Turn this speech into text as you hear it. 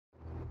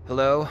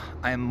Hello,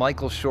 I am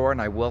Michael Shore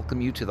and I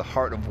welcome you to the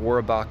Heart of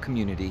Waraba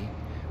community.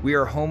 We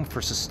are home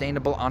for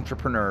sustainable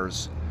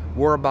entrepreneurs.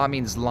 Waraba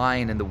means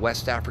lion in the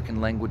West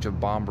African language of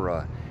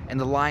Bambara, and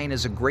the lion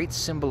is a great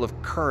symbol of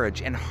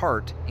courage and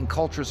heart in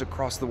cultures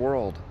across the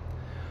world.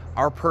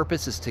 Our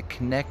purpose is to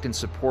connect and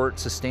support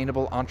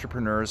sustainable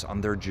entrepreneurs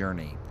on their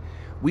journey.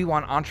 We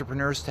want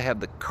entrepreneurs to have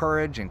the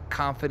courage and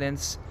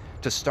confidence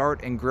to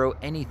start and grow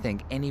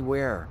anything,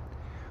 anywhere.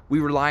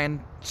 We rely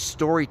on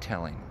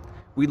storytelling.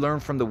 We learn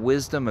from the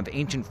wisdom of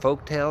ancient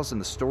folk tales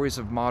and the stories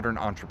of modern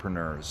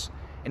entrepreneurs,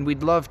 and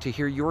we'd love to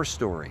hear your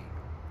story.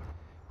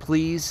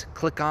 Please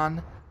click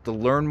on the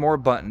Learn More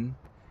button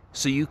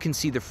so you can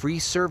see the free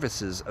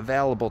services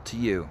available to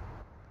you.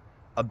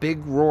 A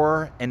big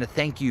roar and a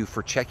thank you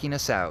for checking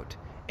us out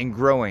and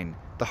growing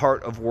the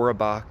Heart of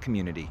Waraba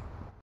community.